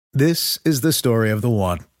This is the story of the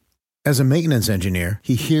one. As a maintenance engineer,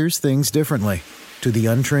 he hears things differently. To the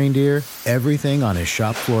untrained ear, everything on his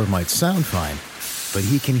shop floor might sound fine, but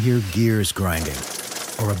he can hear gears grinding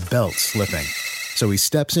or a belt slipping. So he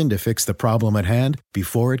steps in to fix the problem at hand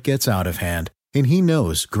before it gets out of hand. And he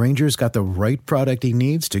knows Grainger's got the right product he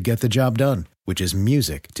needs to get the job done, which is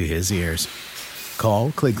music to his ears.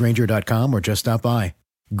 Call, click Grainger.com, or just stop by.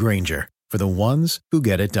 Grainger, for the ones who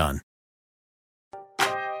get it done.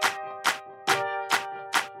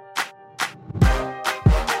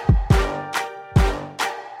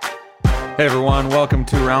 Hey everyone, welcome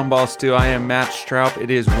to Roundball Stew. I am Matt Straub. It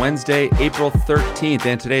is Wednesday, April 13th,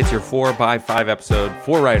 and today it's your 4x5 episode.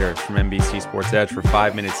 4 writers from NBC Sports Edge for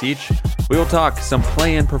 5 minutes each. We will talk some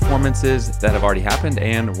play-in performances that have already happened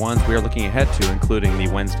and ones we are looking ahead to, including the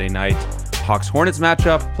Wednesday night Hawks-Hornets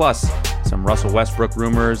matchup, plus some Russell Westbrook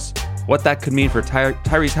rumors, what that could mean for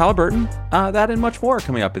Tyrese Halliburton, that and much more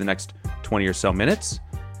coming up in the next 20 or so minutes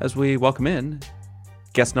as we welcome in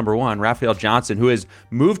guest number one, Raphael Johnson, who has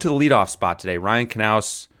moved to the leadoff spot today. Ryan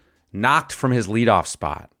Knaus knocked from his leadoff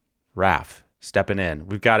spot. Raph stepping in.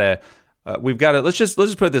 We've got to. Let's just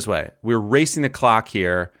put it this way: we're racing the clock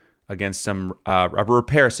here against some a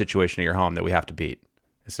repair situation at your home that we have to beat.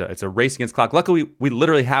 It's a race against clock. Luckily, we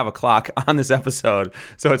literally have a clock on this episode,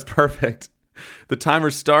 so it's perfect. The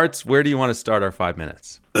timer starts. Where do you want to start our 5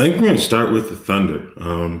 minutes? I think we're going to start with the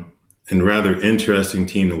Thunder. And rather interesting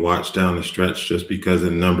team to watch down the stretch just because of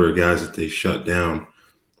the number of guys that they shut down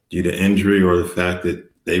due to injury or the fact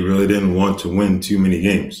that they really didn't want to win too many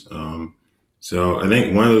games. So I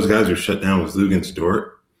think one of those guys who shut down was Luguentz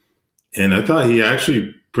Dort. And I thought he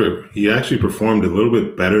actually performed a little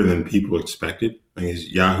bit better than people expected. I think his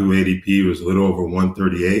Yahoo ADP was a little over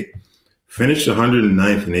 138. Finished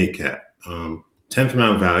 109th in ACAT. 10th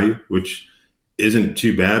amount value, which isn't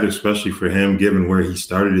too bad, especially for him, given where he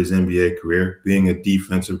started his NBA career, being a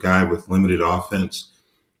defensive guy with limited offense.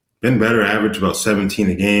 Been better, average about 17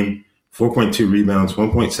 a game, 4.2 rebounds,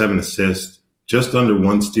 1.7 assists, just under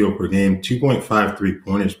 1 steal per game, 2.5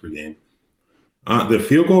 3-pointers per game. The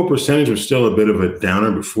field goal percentage was still a bit of a downer,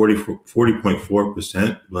 but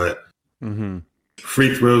 40.4%. But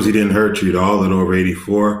free throws, he didn't hurt you at all, a little over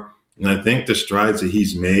 84. And I think the strides that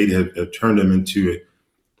he's made have turned him into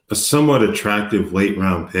a somewhat attractive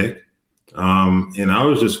late-round pick. And I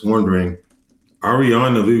was just wondering, are we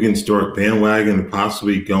on the Luguentz Dort bandwagon and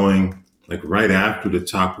possibly going like right after the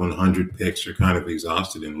top 100 picks are kind of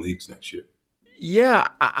exhausted in leagues next year? Yeah,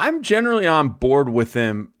 I'm generally on board with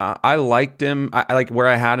him. I liked him. I like where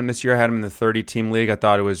I had him this year. I had him in the 30-team league. I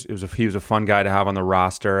thought he was a fun guy to have on the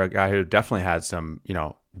roster, a guy who definitely had some,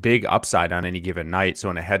 big upside on any given night. So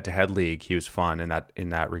in a head-to-head league, he was fun in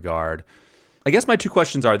that regard. I guess my two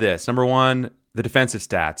questions are this. Number one, the defensive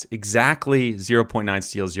stats. Exactly 0.9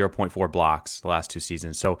 steals, 0.4 blocks the last 2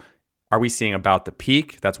 seasons. So are we seeing about the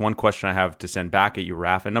peak? That's one question I have to send back at you,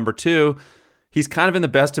 Raph. And number two, he's kind of in the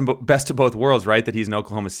best of both worlds, right? That he's in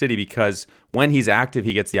Oklahoma City because when he's active,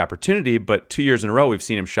 he gets the opportunity. But 2 years in a row, we've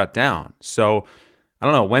seen him shut down. So I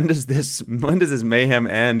don't know. When does this mayhem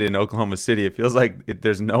end in Oklahoma City? It feels like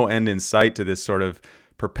there's no end in sight to this sort of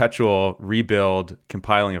perpetual rebuild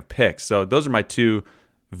compiling of picks. So those are my two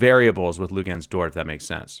variables with Luguentz Dort, if that makes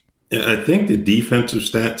sense. Yeah, I think the defensive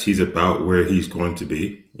stats, he's about where he's going to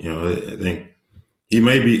be. I think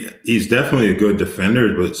he's definitely a good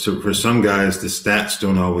defender, but for some guys, the stats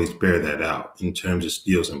don't always bear that out in terms of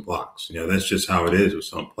steals and blocks. That's just how it is with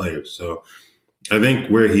some players. So I think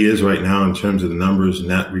where he is right now in terms of the numbers in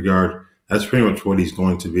that regard, that's pretty much what he's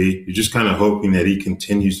going to be. You're just kind of hoping that he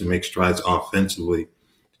continues to make strides offensively,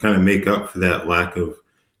 kind of make up for that lack of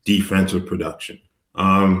defensive production.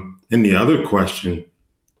 And the other question,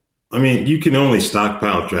 you can only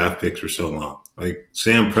stockpile draft picks for so long. Like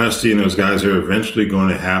Sam Presti and those guys are eventually going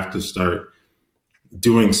to have to start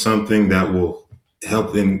doing something that will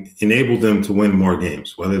help enable them to win more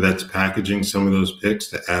games, whether that's packaging some of those picks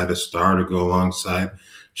to add a star to go alongside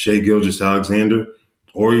Shai Gilgeous-Alexander,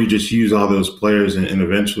 or you just use all those players and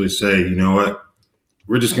eventually say, you know what,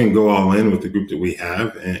 we're just going to go all in with the group that we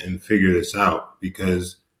have and figure this out.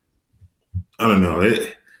 Because I don't know,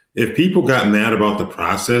 if people got mad about the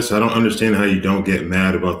process, I don't understand how you don't get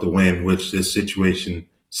mad about the way in which this situation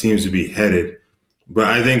seems to be headed. But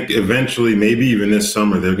I think eventually, maybe even this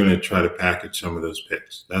summer, they're going to try to package some of those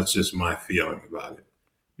picks. That's just my feeling about it.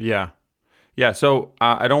 Yeah. So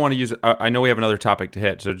I don't want to use I know we have another topic to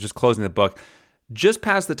hit. So just closing the book. Just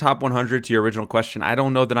past the top 100 to your original question, I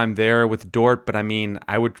don't know that I'm there with Dort, but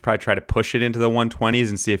I would probably try to push it into the 120s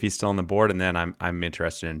and see if he's still on the board, and then I'm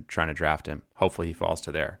interested in trying to draft him. Hopefully he falls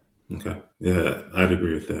to there. Okay. Yeah, I'd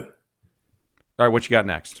agree with that. All right, what you got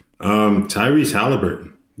next? Tyrese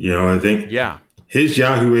Halliburton. I think Yeah. his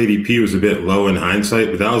Yahoo ADP was a bit low in hindsight,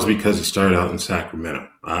 but that was because he started out in Sacramento.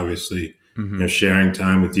 Obviously, sharing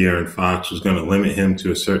time with De'Aaron Fox was going to limit him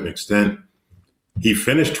to a certain extent. He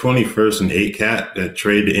finished 21st in 8-cat. That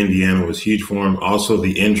trade to Indiana was huge for him. Also,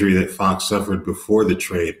 the injury that Fox suffered before the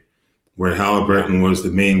trade, where Halliburton was the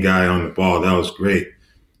main guy on the ball. That was great.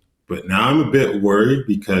 But now I'm a bit worried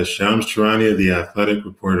because Shams Charania of The Athletic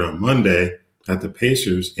reported on Monday that the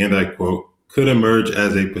Pacers, and I quote, could emerge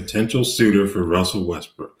as a potential suitor for Russell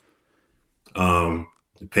Westbrook.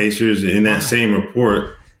 The Pacers, in that same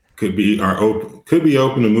report, could be open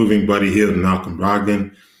to moving Buddy Hield and Malcolm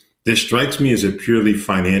Brogdon. This strikes me as a purely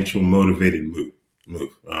financial motivated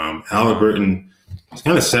move. Halliburton has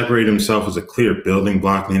kind of separated himself as a clear building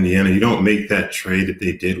block in Indiana. You don't make that trade that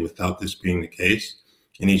they did without this being the case.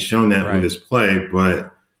 And he's shown that with his play.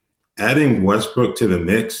 But adding Westbrook to the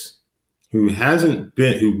mix, who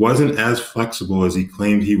wasn't as flexible as he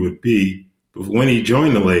claimed he would be when he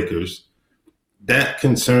joined the Lakers, that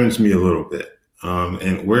concerns me a little bit.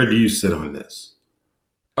 And where do you sit on this?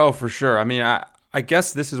 Oh, for sure. I mean, I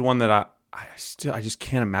guess this is one that I just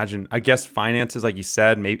can't imagine. I guess finances, like you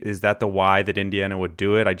said, maybe is that the why that Indiana would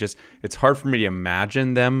do it? It's hard for me to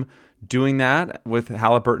imagine them doing that with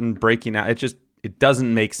Halliburton breaking out. It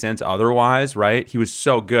doesn't make sense otherwise, right? He was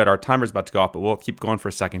so good. Our timer's about to go off, but we'll keep going for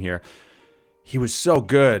a second here. He was so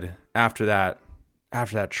good after that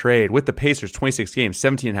trade with the Pacers. 26 games,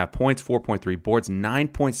 17.5 points, 4.3 boards,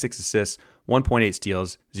 9.6 assists, 1.8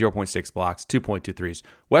 steals, 0.6 blocks, 2.2 threes.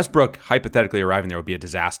 Westbrook hypothetically arriving there would be a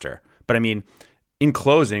disaster. But I mean, in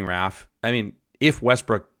closing, Raf, if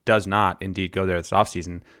Westbrook does not indeed go there this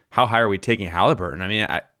offseason, how high are we taking Halliburton? I mean,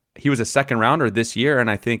 he was a second rounder this year,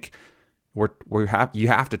 and I think you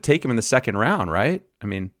have to take him in the second round, right? I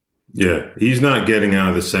mean, yeah, he's not getting out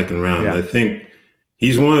of the second round. Yeah. I think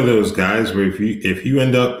he's one of those guys where if you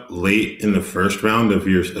end up late in the first round of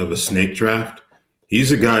a snake draft,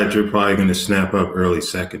 he's a guy that you're probably going to snap up early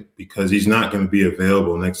second because he's not going to be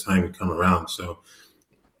available next time you come around. So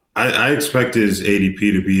I expect his ADP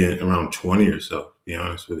to be around 20 or so, to be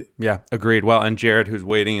honest with you. Yeah, agreed. Well, and Jared, who's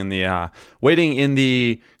waiting in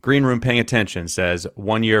the green room paying attention, says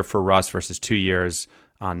 1 year for Russ versus 2 years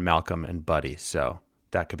on Malcolm and Buddy. So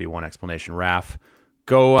that could be one explanation. Raf,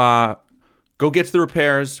 go get to the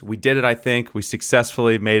repairs. We did it, I think. We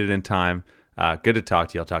successfully made it in time. Good to talk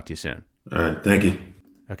to you. I'll talk to you soon. All right, thank you.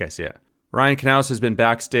 Okay, see ya. Ryan Knaus has been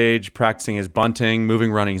backstage practicing his bunting,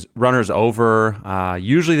 moving runners over,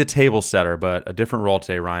 usually the table setter, but a different role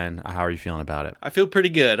today. Ryan, how are you feeling about it? I feel pretty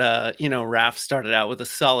good. Raf started out with a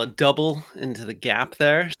solid double into the gap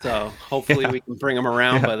there, so hopefully we can bring him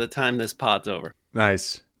around by the time this pod's over.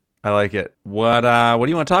 Nice. I like it. What do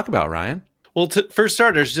you want to talk about, Ryan? Well, for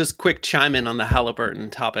starters, just quick chime in on the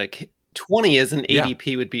Halliburton topic. 20 as an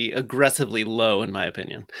ADP would be aggressively low, in my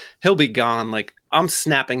opinion. He'll be gone. Like, I'm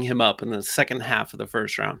snapping him up in the second half of the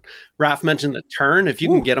first round. Raf mentioned the turn. If you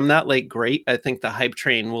can get him that late, great. I think the hype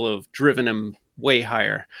train will have driven him way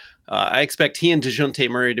higher. I expect he and DeJounte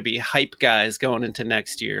Murray to be hype guys going into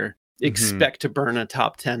next year. Expect to burn a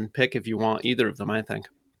top 10 pick if you want either of them, I think.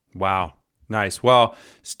 Wow. Nice. Well,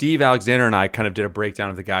 Steve Alexander and I kind of did a breakdown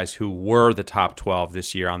of the guys who were the top 12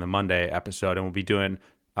 this year on the Monday episode, and we'll be doing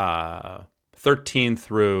 13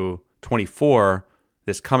 through 24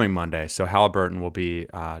 this coming Monday. So Halliburton will be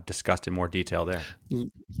discussed in more detail there.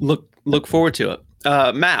 Look forward to it.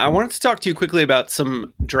 Matt, I wanted to talk to you quickly about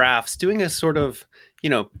some drafts, doing a sort of,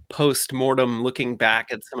 post-mortem looking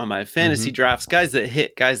back at some of my fantasy drafts, guys that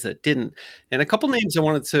hit, guys that didn't. And a couple names I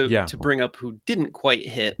wanted to bring up who didn't quite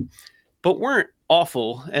hit, but weren't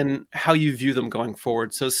awful, and how you view them going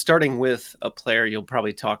forward. So starting with a player you'll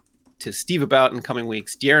probably talk to Steve about in coming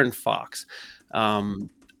weeks, De'Aaron Fox,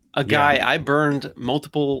 a guy I burned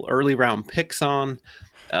multiple early round picks on,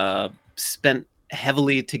 spent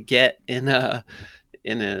heavily to get in a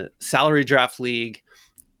salary draft league.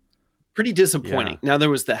 Pretty disappointing. Now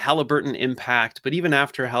there was the Halliburton impact, but even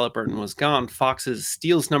after Halliburton was gone, Fox's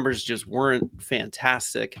steals numbers just weren't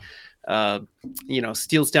fantastic.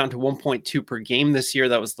 Steals down to 1.2 per game this year.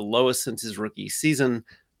 That was the lowest since his rookie season.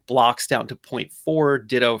 Blocks down to 0.4,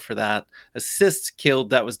 ditto for that. Assists killed,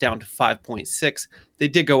 that was down to 5.6. They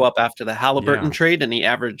did go up after the Halliburton trade, and he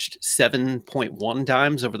averaged 7.1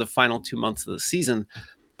 dimes over the final 2 months of the season.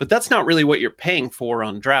 But that's not really what you're paying for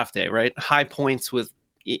on draft day, right? High points with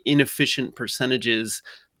inefficient percentages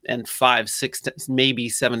and 5, 6, maybe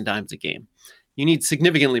 7 dimes a game. You need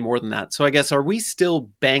significantly more than that. So I guess, are we still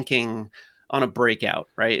banking on a breakout,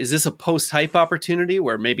 right? Is this a post-hype opportunity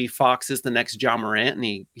where maybe Fox is the next Ja Morant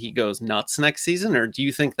and he goes nuts next season? Or do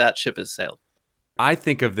you think that ship has sailed? I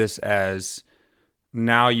think of this as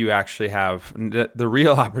now you actually have the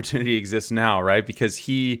real opportunity exists now, right? Because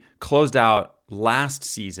he closed out last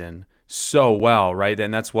season so well, right?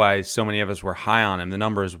 And that's why so many of us were high on him. The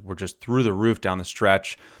numbers were just through the roof down the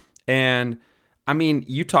stretch. And I mean,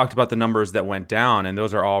 you talked about the numbers that went down, and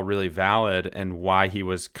those are all really valid and why he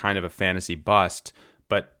was kind of a fantasy bust.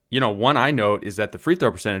 But, one I note is that the free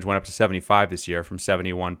throw percentage went up to 75 this year from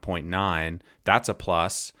 71.9. That's a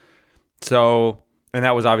plus. So, and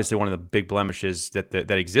that was obviously one of the big blemishes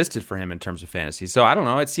that existed for him in terms of fantasy. So I don't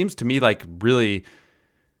know. It seems to me like really,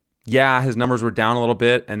 yeah, his numbers were down a little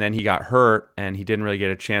bit, and then he got hurt, and he didn't really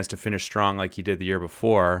get a chance to finish strong like he did the year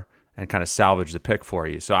before and kind of salvage the pick for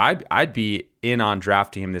you. So I'd be in on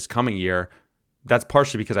drafting him this coming year. That's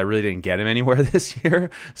partially because I really didn't get him anywhere this year,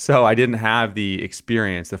 so I didn't have the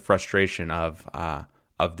experience, the frustration of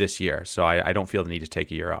this year. So I don't feel the need to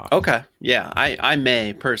take a year off. Okay. Yeah, I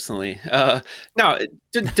may personally. Now,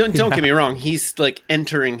 don't get me wrong. He's like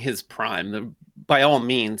entering his prime. By all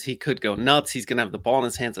means, he could go nuts. He's going to have the ball in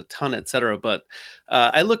his hands a ton, etc. But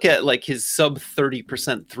I look at like his sub 30%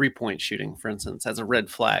 3-point shooting, for instance, as a red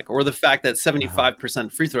flag, or the fact that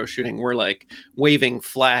 75% free throw shooting, we're like waving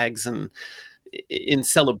flags and in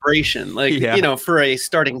celebration, like, for a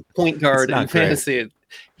starting point guard in fantasy,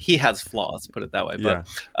 he has flaws, put it that way.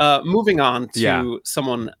 But moving on to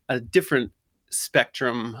someone a different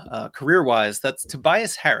spectrum career-wise, that's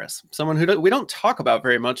Tobias Harris, someone who we don't talk about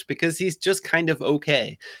very much because he's just kind of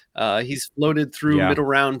okay. He's floated through middle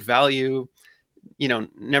round value,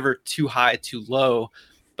 never too high, too low.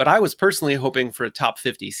 But I was personally hoping for a top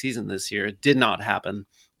 50 season this year. It did not happen.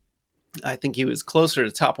 I think he was closer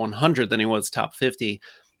to top 100 than he was top 50.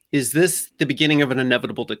 Is this the beginning of an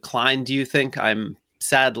inevitable decline, do you think?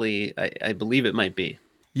 Sadly, I believe it might be.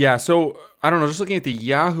 Yeah, so I don't know. Just looking at the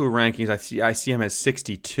Yahoo rankings, I see him as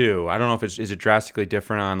 62. I don't know if is it drastically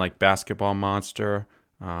different on like Basketball Monster.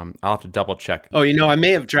 I'll have to double check. Oh, I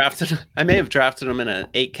may have drafted him in an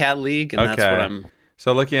 8-cat league, and that's what I'm.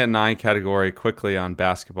 So looking at 9 category quickly on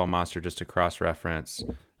Basketball Monster, just to cross reference.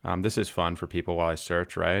 This is fun for people while I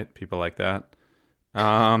search, right? People like that.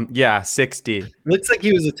 60. Looks like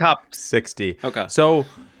he was a top 60. Okay. So.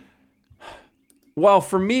 Well,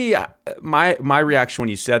 for me, my reaction when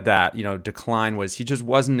you said that, decline was he just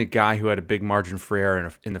wasn't a guy who had a big margin for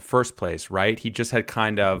error in the first place, right? He just had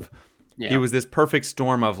he was this perfect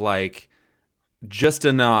storm of like just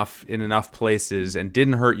enough in enough places and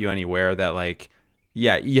didn't hurt you anywhere that like, you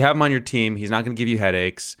have him on your team. He's not going to give you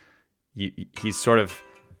headaches. He's sort of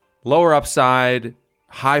lower upside,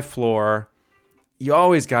 high floor. You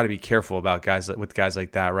always got to be careful about guys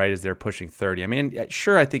like that, right? As they're pushing 30. I mean,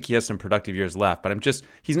 sure, I think he has some productive years left, but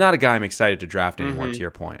he's not a guy I'm excited to draft anymore, to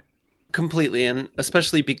your point. Completely. And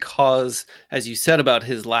especially because, as you said about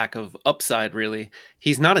his lack of upside, really,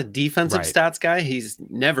 he's not a defensive stats guy. He's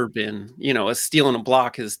never been, a steal and a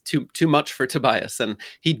block is too much for Tobias. And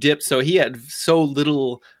he dipped. So he had so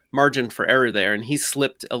little margin for error there, and he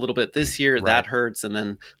slipped a little bit this year. That hurts. And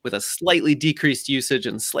then with a slightly decreased usage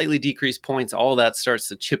and slightly decreased points, all that starts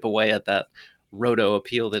to chip away at that roto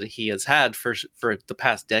appeal that he has had for the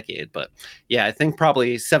past decade. But I think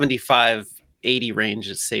probably 75-80 range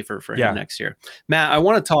is safer for him next year. Matt, I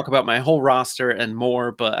want to talk about my whole roster and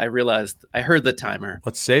more, but I realized I heard the timer.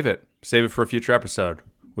 Let's save it for a future episode.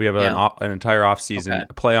 We have an entire off season,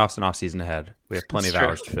 playoffs and off season ahead. We have plenty of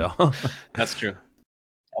hours to fill. That's true.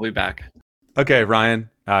 I'll be back. Okay, Ryan,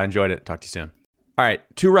 enjoyed it. Talk to you soon. All right,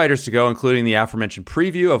 2 writers to go, including the aforementioned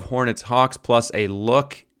preview of Hornets Hawks, plus a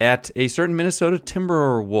look at a certain Minnesota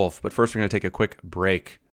Timberwolf. But first, we're going to take a quick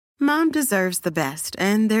break. Mom deserves the best,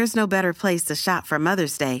 and there's no better place to shop for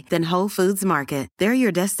Mother's Day than Whole Foods Market. They're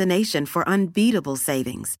your destination for unbeatable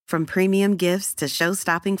savings, from premium gifts to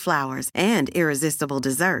show-stopping flowers and irresistible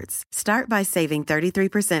desserts. Start by saving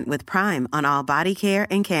 33% with Prime on all body care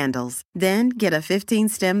and candles. Then get a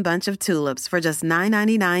 15-stem bunch of tulips for just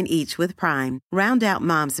 $9.99 each with Prime. Round out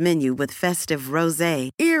Mom's menu with festive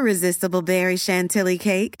rosé, irresistible berry chantilly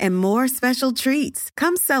cake, and more special treats.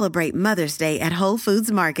 Come celebrate Mother's Day at Whole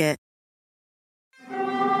Foods Market.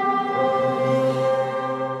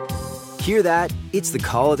 Hear that? It's the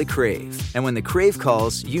call of the Crave. And when the Crave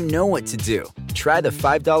calls, you know what to do. Try the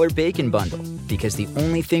 $5 Bacon Bundle, because the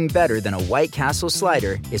only thing better than a White Castle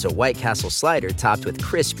slider is a White Castle slider topped with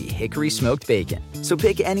crispy hickory smoked bacon. So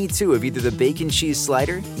pick any 2 of either the Bacon Cheese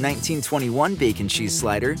Slider, 1921 Bacon Cheese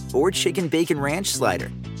Slider, or Chicken Bacon Ranch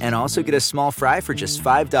Slider. And also get a small fry for just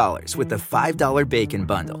 $5 with the $5 Bacon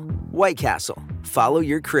Bundle. White Castle. Follow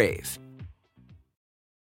your Crave.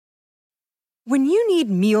 When you need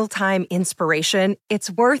mealtime inspiration, it's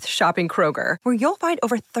worth shopping Kroger, where you'll find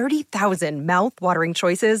over 30,000 mouth-watering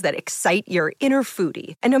choices that excite your inner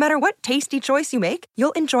foodie. And no matter what tasty choice you make,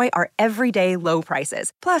 you'll enjoy our everyday low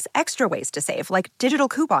prices, plus extra ways to save, like digital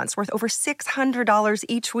coupons worth over $600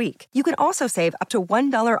 each week. You can also save up to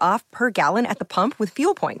 $1 off per gallon at the pump with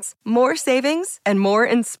fuel points. More savings and more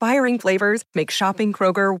inspiring flavors make shopping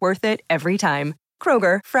Kroger worth it every time.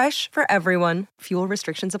 Kroger, fresh for everyone. Fuel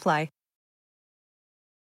restrictions apply.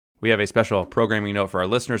 We have a special programming note for our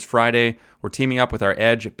listeners. Friday, we're teaming up with our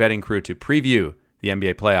Edge betting crew to preview the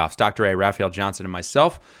NBA playoffs. Dr. A, Raphael Johnson, and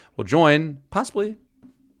myself will join possibly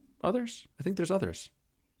others. I think there's others.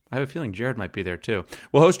 I have a feeling Jared might be there too.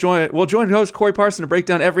 We'll join host Corey Parson to break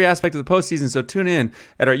down every aspect of the postseason. So tune in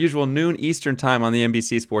at our usual noon Eastern time on the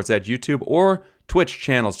NBC Sports Edge YouTube or Twitch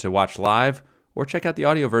channels to watch live, or check out the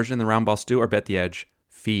audio version in the Roundball Stew or Bet the Edge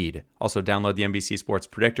feed. Also download the NBC Sports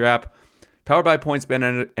Predictor app, powered by PointsBet,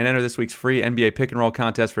 and enter this week's free NBA pick and roll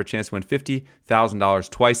contest for a chance to win $50,000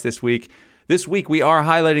 twice this week. This week, we are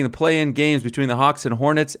highlighting the play-in games between the Hawks and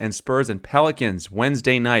Hornets and Spurs and Pelicans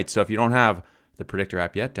Wednesday night. So if you don't have the Predictor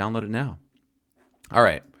app yet, download it now. All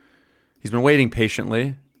right. He's been waiting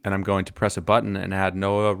patiently, and I'm going to press a button and add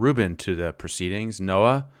Noah Rubin to the proceedings.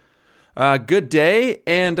 Noah, good day,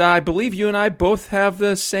 and I believe you and I both have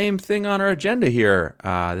the same thing on our agenda here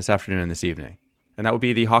this afternoon and this evening. And that would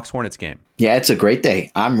be the Hawks-Hornets game. Yeah, it's a great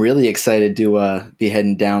day. I'm really excited to be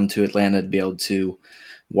heading down to Atlanta to be able to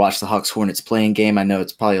watch the Hawks-Hornets playing game. I know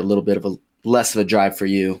it's probably a little bit of a less of a drive for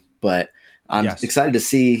you, but I'm excited to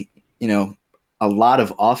see, a lot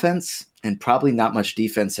of offense and probably not much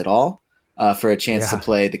defense at all for a chance to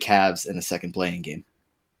play the Cavs in a second playing game.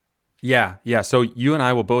 Yeah. So you and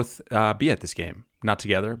I will both be at this game. Not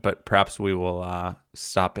together, but perhaps we will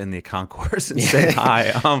stop in the concourse and say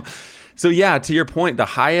hi. So to your point, the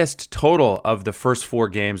highest total of the first four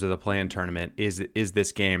games of the play-in tournament is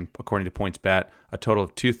this game, according to PointsBet, a total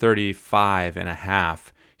of 235.5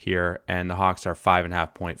 here, and the Hawks are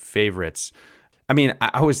 5.5 point favorites. I mean,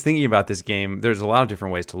 I was thinking about this game. There's a lot of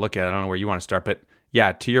different ways to look at it. I don't know where you want to start, but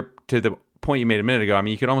to the point you made a minute ago, I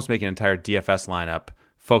mean, you could almost make an entire DFS lineup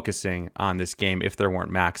focusing on this game if there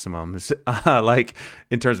weren't maximums, like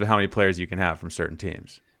in terms of how many players you can have from certain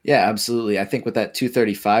teams. Yeah, absolutely. I think with that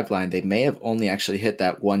 235 line, they may have only actually hit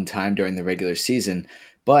that one time during the regular season,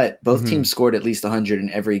 but both teams scored at least 100 in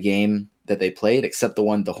every game that they played, except the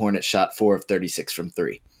one the Hornets shot 4 of 36 from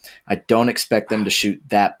 3. I don't expect them to shoot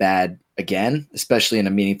that bad again, especially in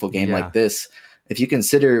a meaningful game like this. If you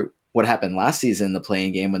consider what happened last season in the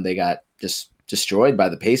playing game when they got just destroyed by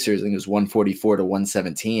the Pacers, I think it was 144 to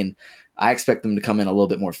 117. I expect them to come in a little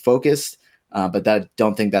bit more focused. But I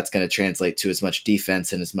don't think that's going to translate to as much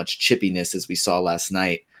defense and as much chippiness as we saw last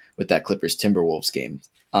night with that Clippers-Timberwolves game.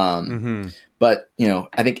 But,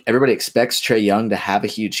 I think everybody expects Trae Young to have a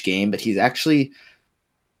huge game, but he's actually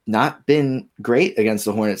not been great against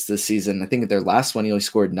the Hornets this season. I think at their last one, he only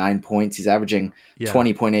scored 9 points. He's averaging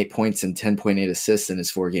 20.8 points and 10.8 assists in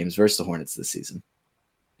his 4 games versus the Hornets this season.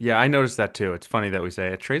 Yeah, I noticed that too. It's funny that we say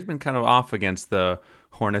it. Trae's been kind of off against the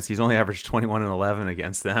Hornets. He's only averaged 21 and 11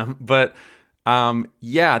 against them. But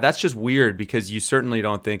that's just weird because you certainly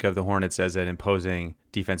don't think of the Hornets as an imposing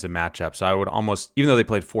defensive matchup. So I would almost, even though they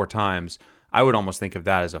played 4 times, I would almost think of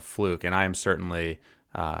that as a fluke. And I am certainly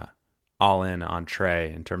all in on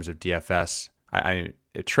Trae in terms of DFS.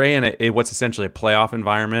 Trae in what's essentially a playoff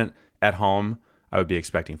environment at home, I would be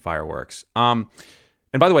expecting fireworks. And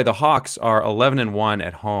by the way, the Hawks are 11-1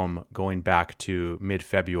 at home going back to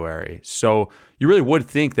mid-February. So you really would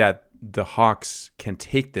think that the Hawks can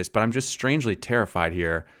take this, but I'm just strangely terrified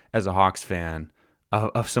here as a Hawks fan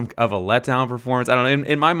of a letdown performance. I don't know.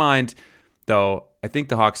 In my mind, though, I think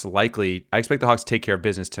the Hawks I expect the Hawks to take care of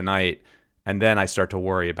business tonight, and then I start to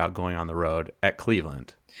worry about going on the road at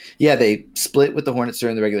Cleveland. Yeah, they split with the Hornets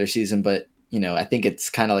during the regular season, but I think it's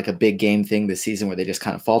kind of like a big game thing this season where they just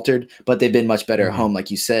kind of faltered, but they've been much better at home.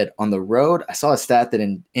 Like you said, on the road, I saw a stat that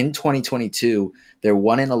in 2022, they're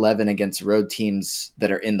 1-11 against road teams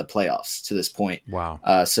that are in the playoffs to this point.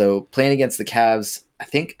 Wow. So playing against the Cavs, I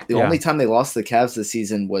think the only time they lost to the Cavs this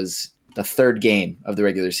season was the 3rd game of the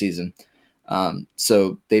regular season.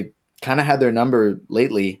 So they've kind of had their number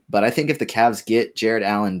lately, but I think if the Cavs get Jared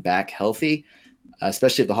Allen back healthy,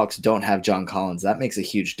 especially if the Hawks don't have John Collins, that makes a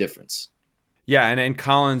huge difference. Yeah, and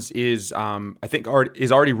Collins is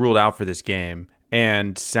already ruled out for this game,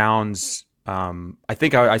 and sounds. I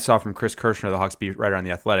think I saw from Chris Kirshner, the Hawks beat writer on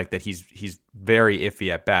The Athletic, that he's very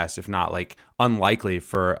iffy at best, if not like unlikely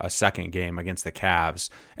for a second game against the Cavs.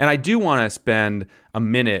 And I do want to spend a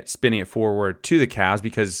minute spinning it forward to the Cavs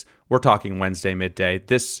because we're talking Wednesday midday.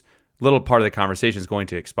 This little part of the conversation is going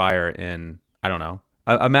to expire in, I don't know,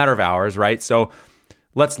 a matter of hours, right? So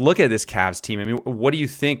let's look at this Cavs team. I mean, what do you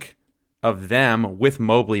think of them with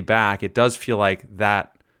Mobley back? It does feel like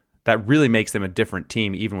that really makes them a different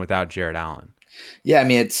team, even without Jarrett Allen. Yeah, I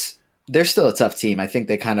mean, they're still a tough team. I think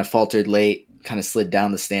they kind of faltered late, kind of slid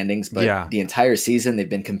down the standings, but the entire season they've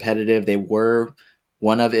been competitive. They were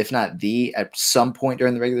one of, if not the, at some point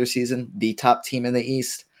during the regular season, the top team in the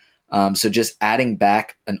East. So just adding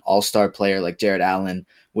back an all-star player like Jarrett Allen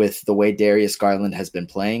with the way Darius Garland has been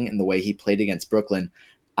playing and the way he played against Brooklyn,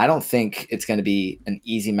 I don't think it's going to be an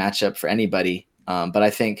easy matchup for anybody. But I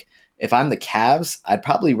think if I'm the Cavs, I'd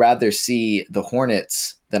probably rather see the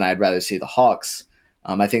Hornets than I'd rather see the Hawks.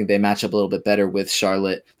 I think they match up a little bit better with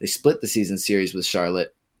Charlotte. They split the season series with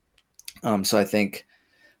Charlotte. So I think,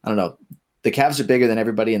 I don't know, the Cavs are bigger than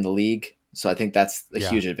everybody in the league. So I think that's a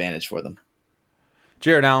huge advantage for them.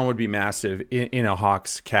 Jarrett Allen would be massive in a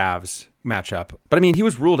Hawks-Cavs matchup. But, I mean, he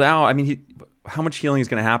was ruled out. I mean, how much healing is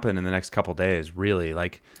going to happen in the next couple of days, really?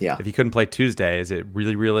 Like, if he couldn't play Tuesday, is it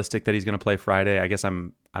really realistic that he's going to play Friday? I guess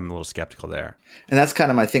I'm a little skeptical there. And that's kind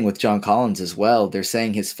of my thing with John Collins as well. They're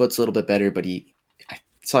saying his foot's a little bit better, but I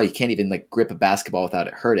saw you can't even like grip a basketball without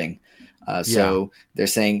it hurting. So they're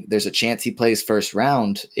saying there's a chance he plays first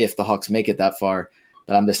round if the Hawks make it that far,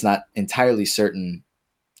 but I'm just not entirely certain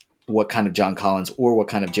what kind of John Collins or what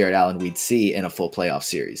kind of Jarrett Allen we'd see in a full playoff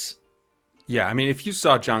series. Yeah, I mean, if you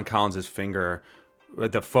saw John Collins' finger,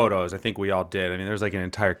 the photos, I think we all did. I mean, there's like an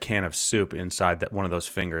entire can of soup inside that one of those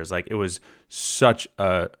fingers. Like, it was such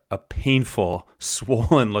a painful,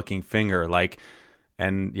 swollen-looking finger. Like,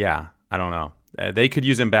 and yeah, I don't know. They could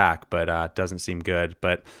use him back, but it doesn't seem good.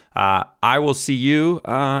 But I will see you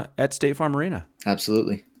at State Farm Arena.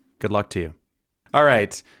 Absolutely. Good luck to you. All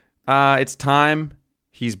right. It's time.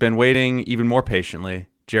 He's been waiting even more patiently.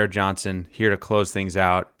 Jared Johnson here to close things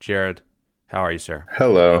out. Jared, how are you, sir?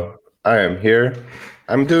 Hello. I am here.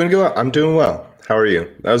 I'm doing good. I'm doing well. How are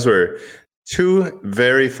you? Those were two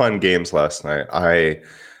very fun games last night. I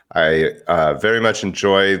very much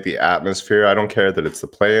enjoy the atmosphere. I don't care that it's the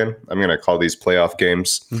play-in. I'm going to call these playoff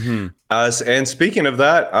games. Mm-hmm. And speaking of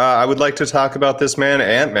that, I would like to talk about this man,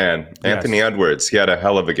 Ant-Man, Anthony Edwards. He had a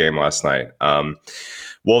hell of a game last night.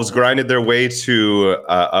 Wolves grinded their way to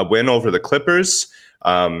a win over the Clippers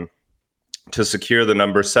to secure the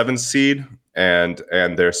number 7 seed and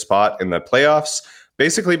their spot in the playoffs,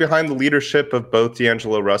 basically behind the leadership of both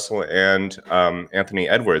D'Angelo Russell and Anthony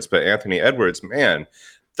Edwards. But Anthony Edwards, man,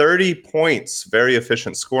 30 points, very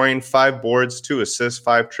efficient scoring, 5 boards, 2 assists,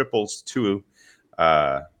 5 triples, 2.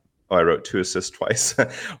 I wrote 2 assists twice,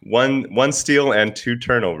 one steal and 2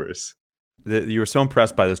 turnovers. You were so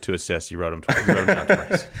impressed by those 2 assists, you wrote them down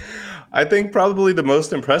twice. I think probably the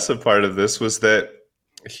most impressive part of this was that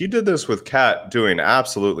he did this with Cat doing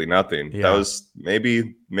absolutely nothing. Yeah. That was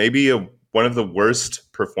maybe one of the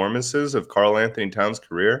worst performances of Karl Anthony Towns'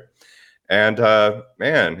 career. And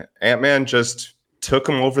man, Ant-Man just took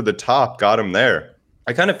him over the top, got him there.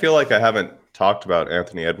 I kind of feel like I haven't talked about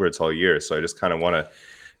Anthony Edwards all year, so I just kind of want to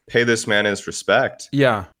pay this man his respect.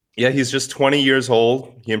 Yeah. Yeah, he's just 20 years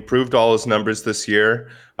old. He improved all his numbers this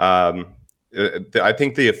year. I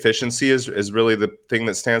think the efficiency is really the thing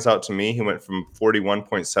that stands out to me. He went from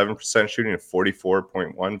 41.7% shooting to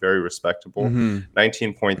 44.1, very respectable.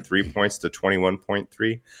 19.3 points to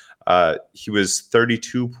 21.3. He was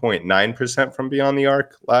 32.9% from beyond the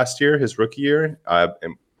arc last year, his rookie year,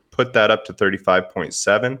 and put that up to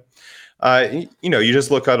 35.7. You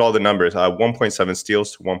just look at all the numbers, 1.7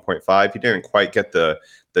 steals to 1.5. He didn't quite get the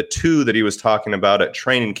 2 that he was talking about at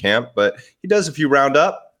training camp, but he does if you round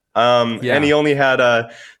up. And he only had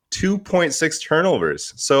 2.6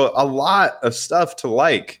 turnovers. So a lot of stuff to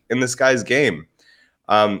like in this guy's game.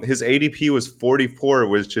 His ADP was 44,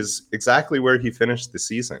 which is exactly where he finished the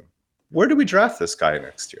season. Where do we draft this guy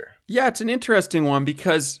next year? Yeah, it's an interesting one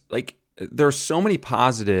because like there are so many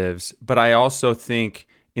positives, but I also think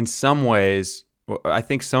in some ways, I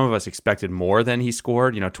think some of us expected more than he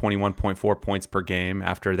scored, 21.4 points per game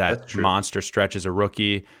after that monster stretch as a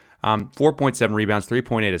rookie. 4.7 rebounds,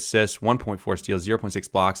 3.8 assists, 1.4 steals,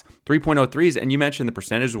 0.6 blocks, 3.0 threes. And you mentioned the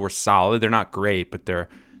percentages were solid. They're not great, but they're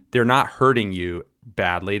not hurting you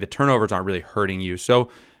badly. The turnovers aren't really hurting you. So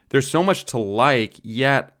there's so much to like,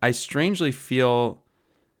 yet I strangely feel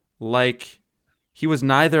like he was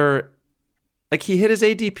neither, like he hit his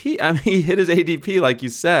ADP. I mean, he hit his ADP, like you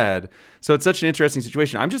said. So it's such an interesting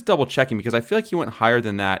situation. I'm just double checking because I feel like he went higher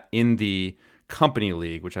than that in the company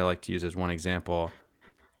league, which I like to use as one example.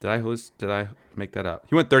 Did I make that up?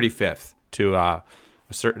 He went 35th to a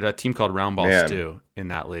team called Roundball Stew in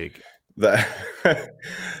that league.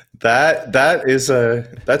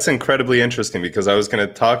 That's incredibly interesting, because I was going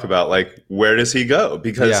to talk about, like, where does he go?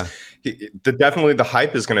 Because definitely the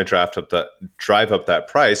hype is going to drive up that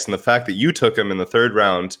price, and the fact that you took him in the third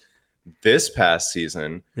round this past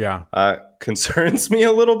season concerns me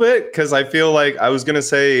a little bit, because I feel like I was going to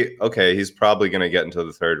say, okay, he's probably going to get into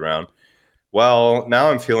the third round. Well,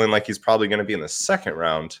 now I'm feeling like he's probably going to be in the second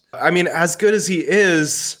round. I mean, as good as he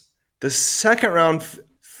is, the second round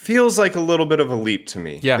feels like a little bit of a leap to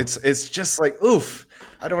me. Yeah. It's just like, oof,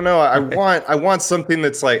 I don't know. I want something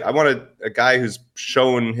that's like, I want a guy who's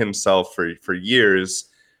shown himself for years,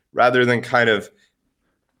 rather than kind of,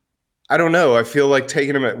 I don't know. I feel like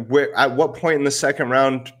taking him at what point in the second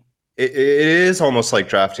round, it is almost like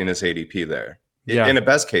drafting his ADP there in a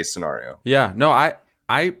best case scenario. Yeah, no, I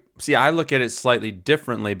see. I look at it slightly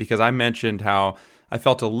differently, because I mentioned how I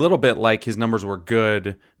felt a little bit like his numbers were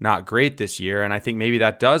good, not great this year. And I think maybe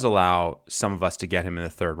that does allow some of us to get him in the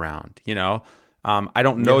third round. I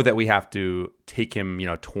don't know that we have to take him,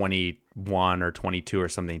 21 or 22 or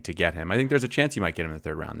something to get him. I think there's a chance you might get him in the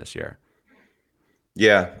third round this year.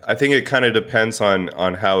 Yeah, I think it kind of depends on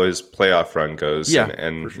how his playoff run goes. Yeah,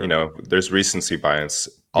 and sure. There's recency bias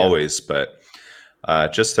always, but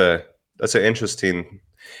that's an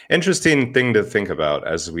interesting thing to think about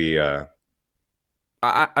as we.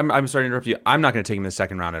 I'm sorry to interrupt you. I'm not going to take him in the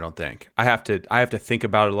second round. I don't think. I have to think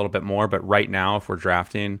about it a little bit more. But right now, if we're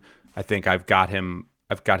drafting, I think I've got him.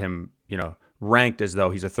 Ranked as though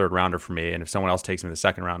he's a third rounder for me. And if someone else takes him in the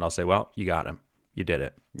second round, I'll say, well, you got him. You did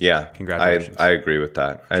it. Yeah. Congratulations. I agree with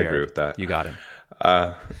that. You got him.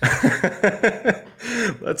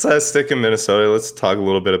 Let's stick in Minnesota. Let's talk a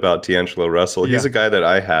little bit about D'Angelo Russell. He's a guy that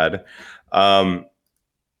I had.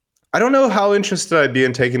 I don't know how interested I'd be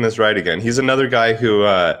in taking this ride again. He's another guy who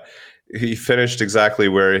he finished exactly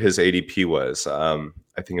where his ADP was. I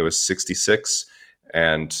think it was 66,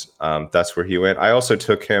 and that's where he went. I also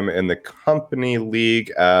took him in the company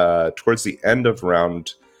league towards the end of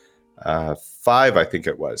round 5, I think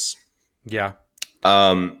it was. Yeah.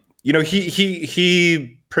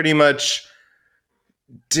 He pretty much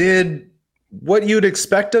did what you'd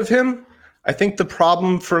expect of him. I think the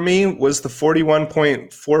problem for me was the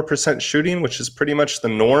 41.4% shooting, which is pretty much the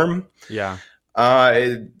norm. Yeah.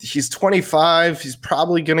 He's 25. He's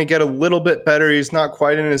probably going to get a little bit better. He's not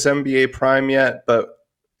quite in his NBA prime yet, but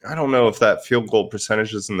I don't know if that field goal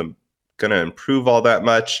percentage isn't going to improve all that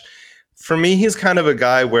much. For me, he's kind of a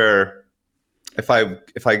guy where if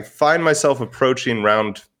I find myself approaching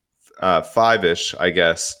round 5-ish, I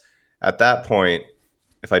guess, at that point,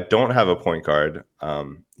 if I don't have a point guard,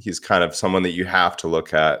 he's kind of someone that you have to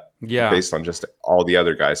look at based on just all the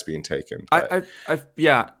other guys being taken.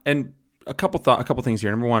 And a couple things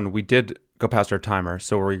here. Number one, we did go past our timer,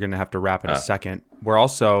 so we're going to have to wrap in a second. We're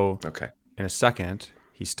also in a second.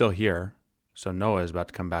 He's still here, so Noah is about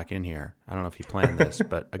to come back in here. I don't know if he planned this,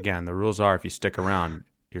 but again, the rules are if you stick around,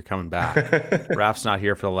 you're coming back. Raf's not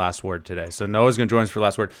here for the last word today, so Noah's going to join us for the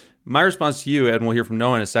last word. My response to you, and we'll hear from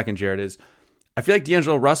Noah in a second, Jared, is I feel like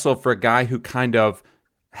D'Angelo Russell, for a guy who kind of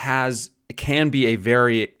can be a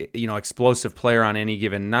very explosive player on any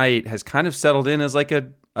given night, has kind of settled in as like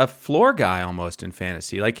a floor guy almost in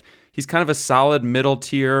fantasy. Like he's kind of a solid middle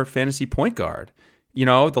tier fantasy point guard.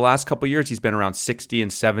 The last couple of years he's been around 60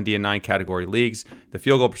 and 70 in 9 category leagues. The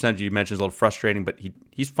field goal percentage you mentioned is a little frustrating, but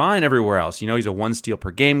he's fine everywhere else. He's a 1 steal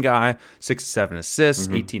per game guy, 6 to 7 assists,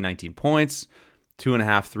 18, 19 points,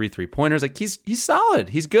 2.5, 3 3-pointers. Like he's solid.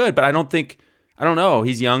 He's good, but I don't know.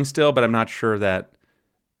 He's young still, but I'm not sure that.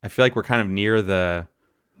 I feel like we're kind of near the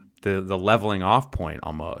leveling off point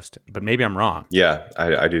almost, but maybe I'm wrong. Yeah,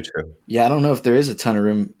 I do too. Yeah, I don't know if there is a ton of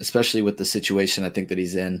room, especially with the situation I think that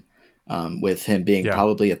he's in, with him being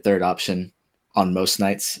probably a third option on most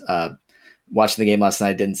nights. Watching the game last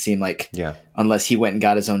night didn't seem like, unless he went and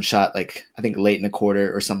got his own shot, like I think late in the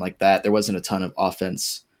quarter or something like that, there wasn't a ton of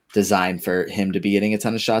offense designed for him to be getting a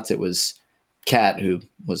ton of shots. It was Cat, who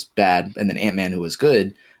was bad, and then Ant-Man, who was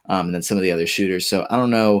good, and then some of the other shooters. So I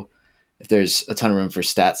don't know if there's a ton of room for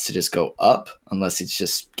stats to just go up unless he's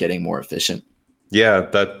just getting more efficient. Yeah,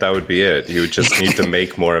 that would be it. He would just need to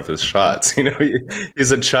make more of his shots.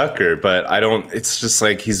 He's a chucker, but it's just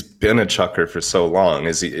like he's been a chucker for so long.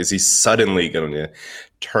 Is he suddenly going to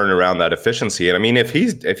turn around that efficiency? And I mean, if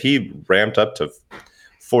he ramped up to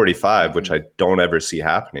 45, which I don't ever see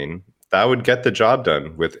happening, that would get the job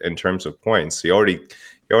done in terms of points. He already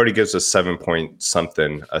gives us 7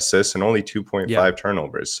 something assists and only 2.5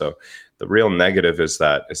 turnovers. So the real negative is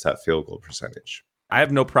that field goal percentage. I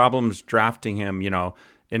have no problems drafting him,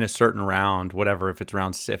 in a certain round, whatever. If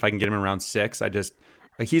it's if I can get him in round 6,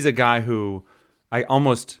 he's a guy who I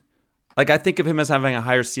Like, I think of him as having a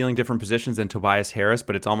higher ceiling, different positions than Tobias Harris,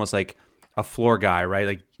 but it's almost like a floor guy, right?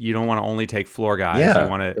 Like, you don't want to only take floor guys. Yeah, you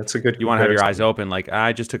want to. That's a good. You want to have your eyes open. Like,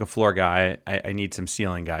 I just took a floor guy. I need some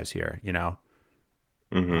ceiling guys here. You know.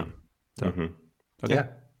 Okay, Yeah,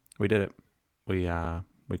 we did it.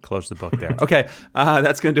 We closed the book there. Okay,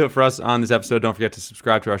 that's going to do it for us on this episode. Don't forget to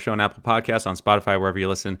subscribe to our show on Apple Podcasts, on Spotify, wherever you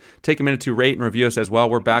listen. Take a minute to rate and review us as well.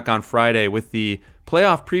 We're back on Friday with the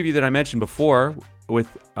playoff preview that I mentioned before with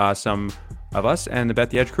some of us and the Bet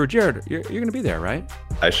the Edge crew. Jared, you're going to be there, right?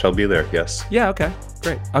 I shall be there, yes. Yeah, okay,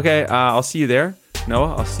 great. Okay, I'll see you there.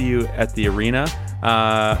 Noah, I'll see you at the arena.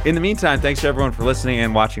 In the meantime, thanks to everyone for listening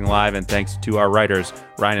and watching live, and thanks to our writers,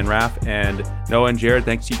 Ryan and Raph, and Noah and Jared.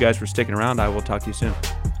 Thanks to you guys for sticking around. I will talk to you soon.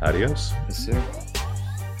 Adios. Yes, sir.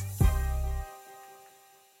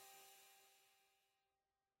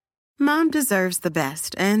 Mom deserves the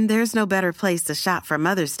best, and there's no better place to shop for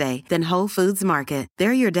Mother's Day than Whole Foods Market.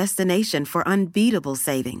 They're your destination for unbeatable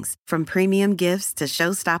savings, from premium gifts to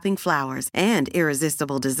show-stopping flowers and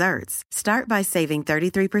irresistible desserts. Start by saving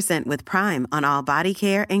 33% with Prime on all body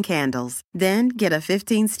care and candles. Then get a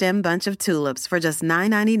 15-stem bunch of tulips for just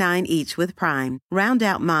 $9.99 each with Prime. Round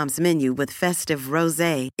out Mom's menu with festive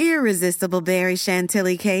rosé, irresistible berry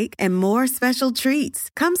chantilly cake, and more special treats.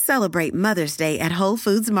 Come celebrate Mother's Day at Whole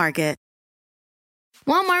Foods Market.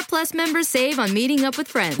 Walmart Plus members save on meeting up with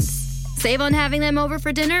friends. Save on having them over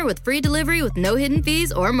for dinner with free delivery with no hidden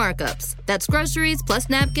fees or markups. That's groceries, plus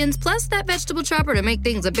napkins, plus that vegetable chopper to make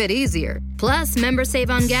things a bit easier. Plus, members save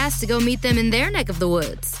on gas to go meet them in their neck of the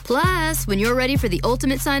woods. Plus, when you're ready for the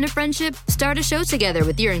ultimate sign of friendship, start a show together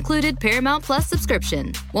with your included Paramount Plus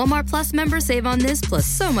subscription. Walmart Plus members save on this plus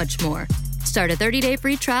so much more. Start a 30-day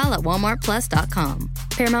free trial at walmartplus.com.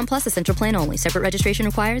 Paramount Plus Essential Plan only. Separate registration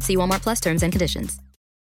required. See Walmart Plus terms and conditions.